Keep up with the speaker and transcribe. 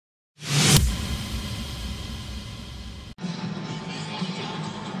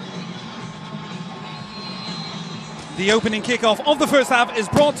The opening kickoff of the first half is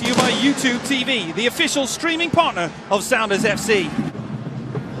brought to you by YouTube TV, the official streaming partner of Sounders FC.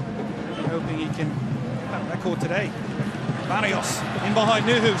 Hoping he can have a record today. Barrios in behind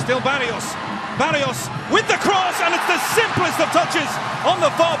Nuhu, still Barrios. Barrios with the cross, and it's the simplest of touches on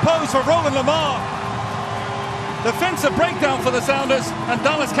the far post for Roland Lamar. Defensive breakdown for the Sounders, and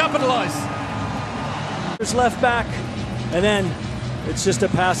Dallas capitalised. There's left back, and then it's just a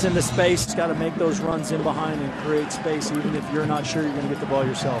pass into space. It's got to make those runs in behind and create space, even if you're not sure you're going to get the ball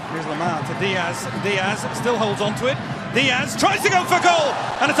yourself. Here's Lamar to Diaz. Diaz still holds on to it. Diaz tries to go for goal,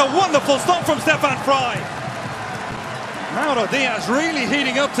 and it's a wonderful stop from Stefan Frei. Mauro Diaz really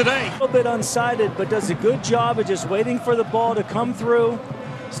heating up today. A little bit unsighted, but does a good job of just waiting for the ball to come through.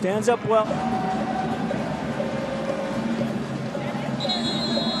 Stands up well.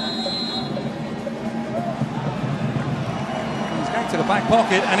 To the back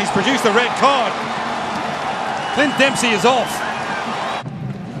pocket, and he's produced a red card. Clint Dempsey is off.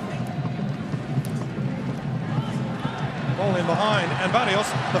 Ball in behind, and Barrios,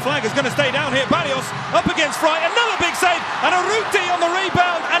 the flag is going to stay down here. Barrios up against Frei, another big save, and Urruti on the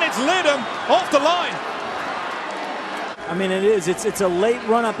rebound, and it's Leerdam off the line. I mean, it's a late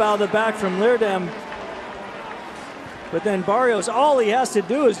run up out of the back from Leerdam. But then Barrios, all he has to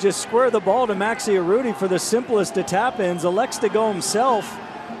do is just square the ball to Maxi Urruti for the simplest of tap-ins. Elects to go himself.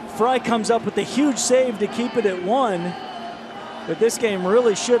 Frei comes up with a huge save to keep it at 1. But this game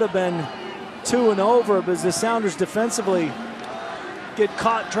really should have been 2 and over, because the Sounders defensively get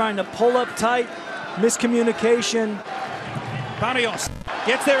caught trying to pull up tight. Miscommunication. Barrios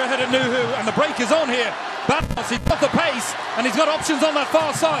gets there ahead of Nuhu, and the break is on here. Barrios, he's got the pace, and he's got options on that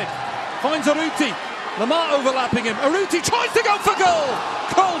far side. Finds Urruti. Lamar overlapping him. Urruti tries to go for goal.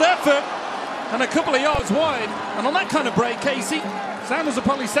 Cold effort, and a couple of yards wide. And on that kind of break, Casey, Sounders will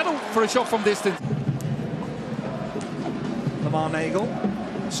probably settle for a shot from distance. Lamar Nagel,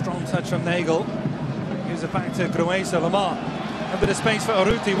 strong touch from Nagel. Gives it back to Gruesa. Lamar, a bit of space for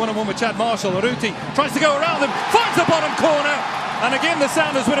Urruti. 1-on-1 with Chad Marshall. Urruti tries to go around him, finds the bottom corner, and again the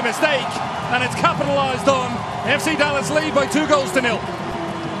Sounders with a mistake, and it's capitalised on. FC Dallas lead by 2-0.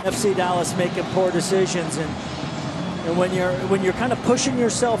 FC Dallas making poor decisions, and when you're kind of pushing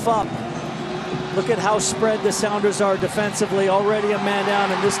yourself up, look at how spread the Sounders are defensively. Already a man down,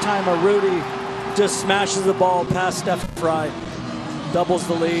 and this time Urruti just smashes the ball past Stefan Frei, doubles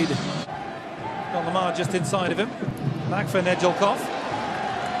the lead. Got Lamar just inside of him. Back for Nedeljkov.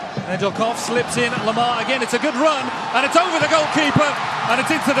 Nedeljkov slips in. Lamar again. It's a good run, and it's over the goalkeeper, and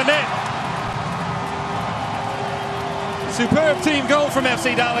it's into the net. Superb team goal from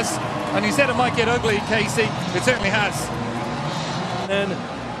FC Dallas, and you said it might get ugly, Casey. It certainly has. And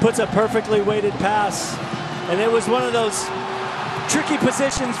then puts a perfectly weighted pass, and it was one of those tricky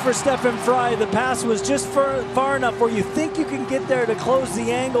positions for Stefan Frei. The pass was just far enough where you think you can get there to close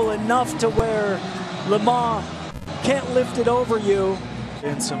the angle enough to where Lamar can't lift it over you.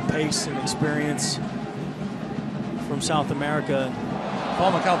 And some pace and experience from South America.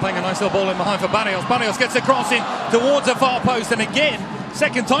 Paul McCall playing a nice little ball in behind for Barrios. Barrios gets a cross in towards the far post, and again,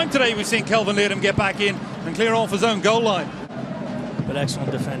 second time today we've seen Kelvin Leerdam get back in and clear off his own goal line. But excellent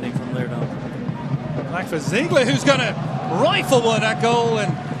defending from Leerdam. Back for Ziegler, who's going to rifle one at goal,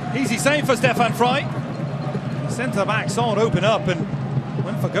 and easy save for Stefan Frei. Centre back saw it open up and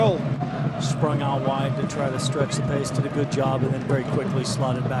went for goal. Sprung out wide to try to stretch the pace, did a good job, and then very quickly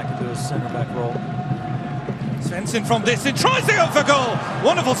slotted back into his centre back role. Svensson from distance tries to go for goal.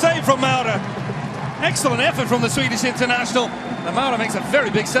 Wonderful save from Mauro. Excellent effort from the Swedish international. And Mauro makes a very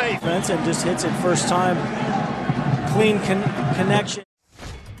big save. Svensson just hits it first time. Clean connection.